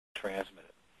transmit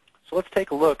it. So let's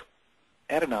take a look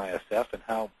at an ISF and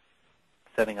how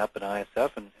setting up an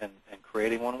ISF and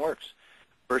creating one works.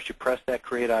 First, you press that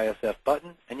Create ISF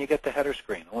button, and you get the header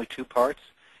screen. Only two parts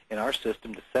in our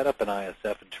system to set up an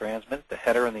ISF and transmit, the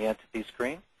header and the entity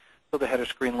screen. So the header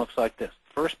screen looks like this.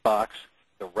 First box,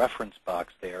 the reference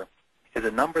box there, is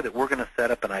a number that we're going to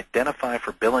set up and identify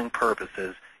for billing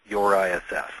purposes your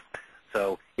ISF.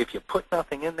 So if you put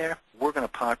nothing in there, we're going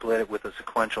to populate it with a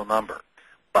sequential number.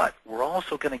 But we're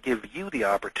also going to give you the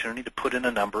opportunity to put in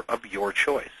a number of your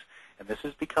choice. And this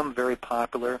has become very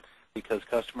popular because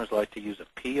customers like to use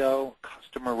a PO,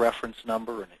 customer reference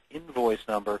number, and an invoice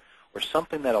number, or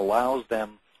something that allows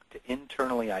them to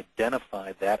internally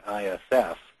identify that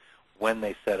ISF when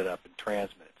they set it up and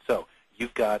transmit it. So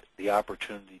you've got the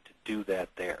opportunity to do that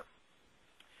there.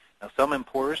 Now, some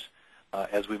importers,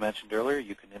 as we mentioned earlier,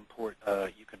 you can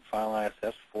file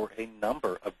ISFs for a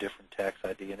number of different tax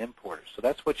ID and importers. So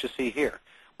that's what you see here.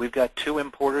 We've got two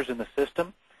importers in the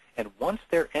system. And once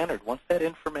they're entered, once that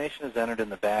information is entered in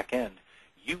the back end,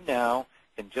 you now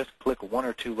can just click one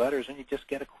or two letters and you just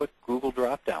get a quick Google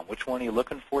drop-down. Which one are you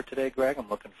looking for today, Greg? I'm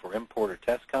looking for Importer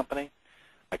Test Company.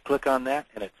 I click on that,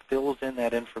 and it fills in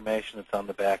that information that's on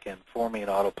the back end for me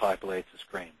and auto-populates the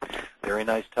screen. Very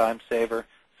nice time saver.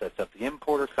 Sets up the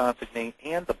importer consignee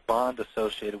and the bond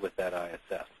associated with that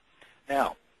ISF.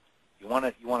 Now, you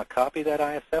want to copy that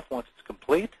ISF once it's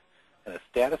complete and a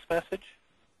status message?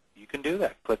 You can do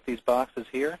that. Click these boxes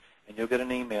here, and you'll get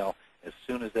an email as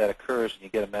soon as that occurs, and you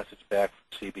get a message back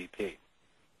from CBP.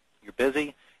 You're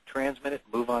busy, transmit it,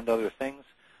 move on to other things,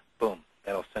 boom,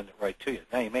 that'll send it right to you.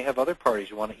 Now, you may have other parties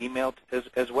you want to email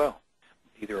as well,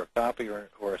 either a copy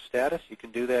or a status. You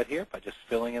can do that here by just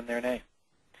filling in their name.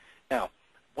 Now,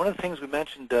 one of the things we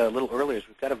mentioned a little earlier is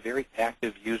we've got a very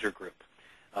active user group.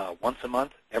 Once a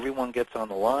month, everyone gets on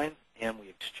the line, and we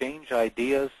exchange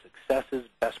ideas, successes,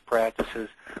 best practices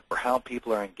for how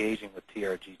people are engaging with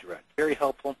TRG Direct. Very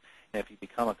helpful, and if you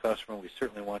become a customer, we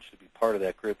certainly want you to be part of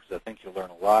that group because I think you'll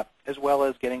learn a lot, as well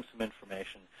as getting some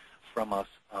information from us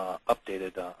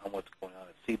updated on what's going on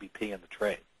at CBP and the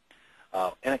trade.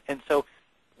 And so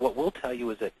what we'll tell you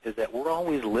is that we're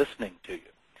always listening to you,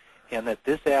 and that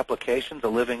this application is a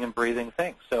living and breathing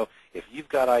thing. So if you've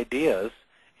got ideas,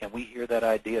 and we hear that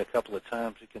idea a couple of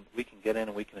times, we can get in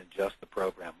and we can adjust the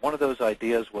program. One of those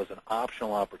ideas was an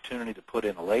optional opportunity to put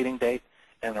in a lading date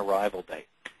and an arrival date.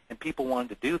 And people wanted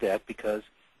to do that because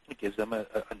it gives them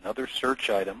another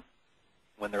search item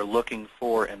when they're looking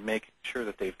for and making sure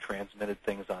that they've transmitted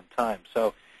things on time.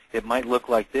 So it might look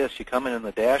like this. You come in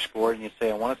the dashboard and you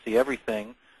say, I want to see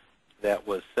everything that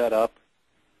was set up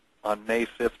on May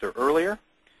 5th or earlier.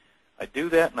 I do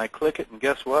that and I click it, and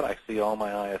guess what? I see all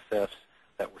my ISFs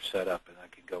that were set up, and I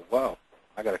can go, wow,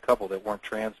 I got a couple that weren't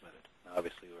transmitted. Now,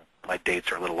 obviously, my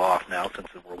dates are a little off now since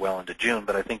we're well into June,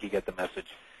 but I think you get the message.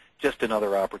 Just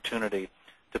another opportunity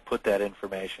to put that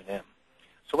information in.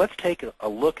 So let's take a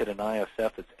look at an ISF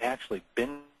that's actually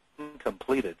been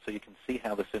completed so you can see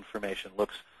how this information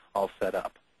looks all set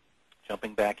up.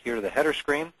 Jumping back here to the header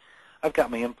screen, I've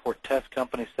got my import test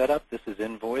company set up. This is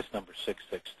invoice number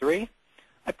 663.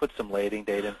 I put some lading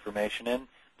date information in.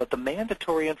 But the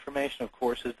mandatory information, of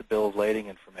course, is the bill of lading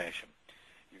information.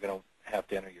 You're going to have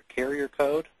to enter your carrier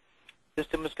code. The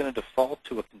system is going to default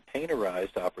to a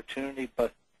containerized opportunity,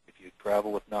 but if you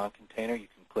travel with non-container, you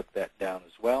can click that down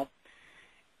as well.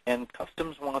 And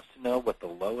Customs wants to know what the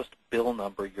lowest bill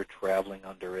number you're traveling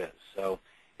under is. So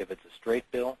if it's a straight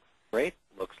bill, great,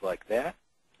 looks like that.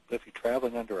 But if you're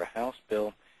traveling under a house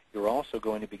bill, you're also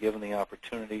going to be given the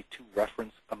opportunity to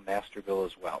reference a master bill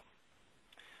as well.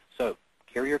 So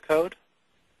carrier code,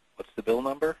 what's the bill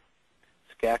number,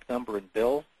 SCAC number and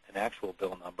bill, and actual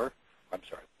bill number,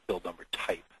 bill number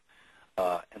type,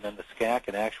 and then the SCAC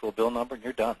and actual bill number, and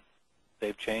you're done.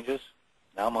 Save changes.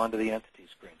 Now I'm on to the entity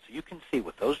screen. So you can see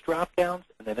with those drop-downs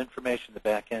and that information in the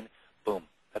back end, boom,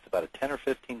 that's about a 10 or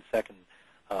 15 second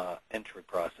entry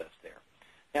process there.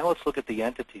 Now let's look at the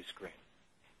entity screen.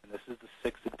 And this is the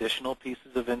 6 additional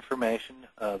pieces of information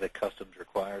that Customs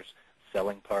requires: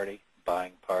 selling party,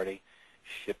 buying party,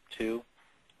 ship to,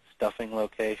 stuffing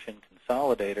location,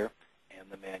 consolidator, and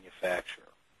the manufacturer.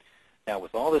 Now,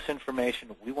 with all this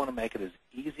information, we want to make it as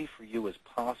easy for you as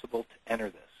possible to enter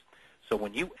this. So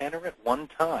when you enter it one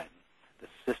time, the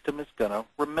system is going to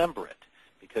remember it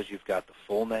because you've got the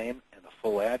full name and the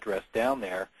full address down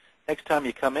there. Next time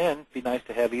you come in, it'd be nice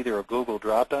to have either a Google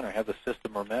drop-down or have the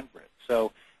system remember it.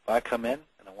 So if I come in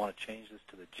and I want to change this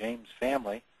to the James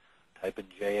family, type in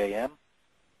JAM,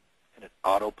 and it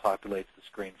auto-populates the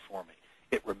screen for me.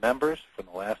 It remembers from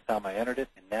the last time I entered it,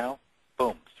 and now,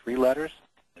 boom, 3 letters,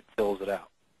 and it fills it out.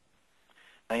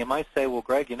 Now you might say, well,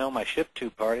 Greg, my ship-to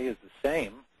party is the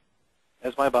same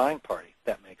as my buying party.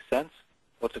 That makes sense.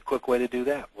 What's a quick way to do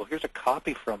that? Well, here's a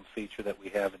copy from feature that we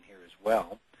have in here as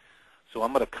well. So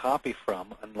I'm going to copy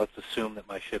from, and let's assume that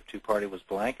my ship-to party was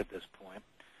blank at this point.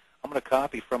 I'm going to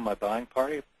copy from my buying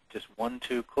party, just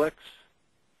 1-2 clicks.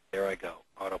 There I go.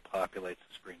 Auto-populates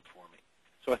the screen for me.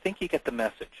 So I think you get the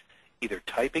message. Either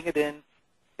typing it in,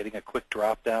 getting a quick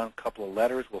drop-down, a couple of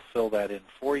letters will fill that in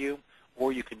for you,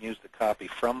 or you can use the copy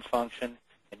from function,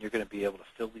 and you're going to be able to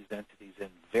fill these entities in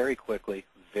very quickly,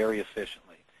 very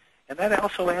efficiently. And that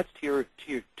also adds to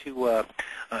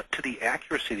the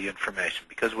accuracy of the information,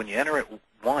 because when you enter it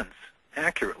once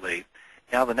accurately,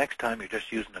 now the next time you're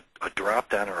just using a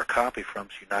drop-down or a copy from,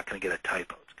 so you're not going to get a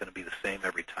typo. It's going to be the same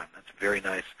every time. That's very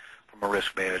nice from a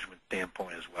risk management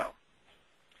standpoint as well.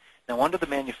 Now under the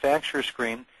manufacturer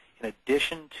screen, in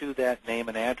addition to that name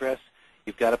and address,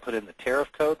 you've got to put in the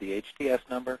tariff code, the HTS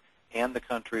number, and the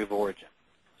country of origin.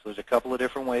 So there's a couple of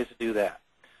different ways to do that.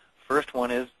 First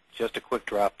one is just a quick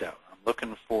drop-down. I'm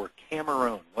looking for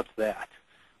Cameroon. What's that?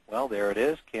 Well, there it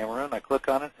is, Cameroon. I click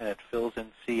on it, and it fills in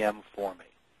CM for me.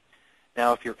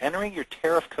 Now, if you're entering your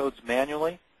tariff codes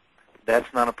manually,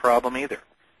 that's not a problem either.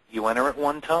 You enter it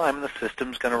one time, and the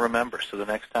system's going to remember. So the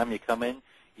next time you come in,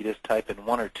 you just type in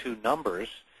 1 or 2 numbers.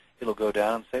 It'll go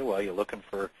down and say, well, you're looking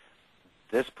for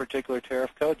this particular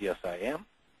tariff code? Yes, I am.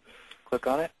 Click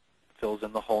on it. It fills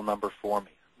in the whole number for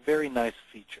me. Very nice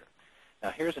feature.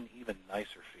 Now, here's an even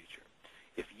nicer feature.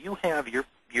 If you have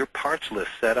your parts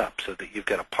list set up so that you've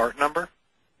got a part number,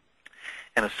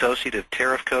 an associative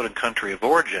tariff code, and country of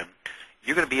origin,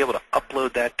 you're going to be able to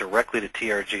upload that directly to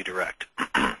TRG Direct.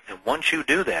 And once you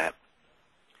do that,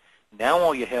 now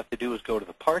all you have to do is go to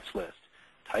the parts list,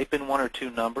 type in 1 or 2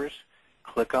 numbers,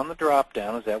 click on the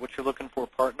drop-down. Is that what you're looking for,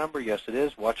 part number? Yes, it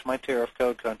is. Watch my tariff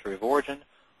code, country of origin.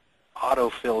 Auto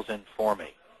fills in for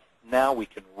me. Now we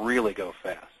can really go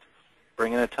fast.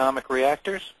 Bring in atomic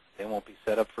reactors. They won't be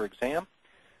set up for exam.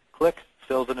 Click,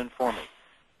 fills it in for me.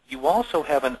 You also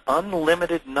have an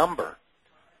unlimited number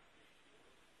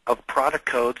of product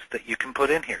codes that you can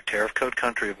put in here. Tariff code,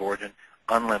 country of origin,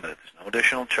 unlimited. There's no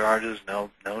additional charges,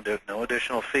 no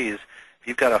additional fees. If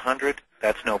you've got 100,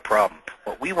 that's no problem.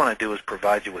 What we want to do is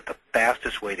provide you with the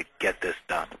fastest way to get this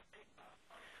done.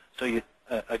 So you,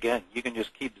 again, you can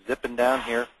just keep zipping down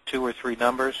here, 2 or 3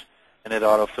 numbers, and it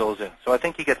auto-fills in. So I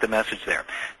think you get the message there.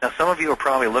 Now, some of you are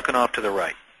probably looking off to the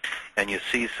right, and you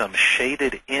see some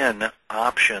shaded-in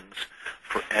options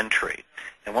for entry.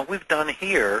 And what we've done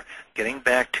here, getting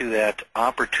back to that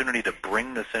opportunity to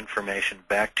bring this information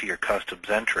back to your customs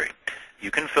entry,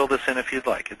 you can fill this in if you'd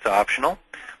like. It's optional,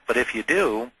 but if you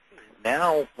do,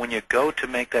 now when you go to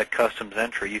make that customs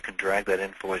entry, you can drag that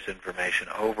invoice information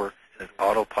over, and it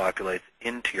auto-populates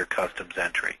into your customs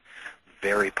entry.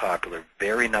 Very popular,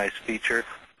 very nice feature.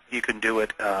 You can do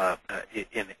it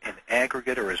in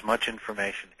aggregate or as much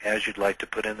information as you'd like to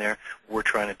put in there. What we're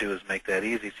trying to do is make that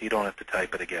easy so you don't have to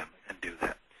type it again and do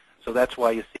that. So that's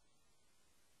why you see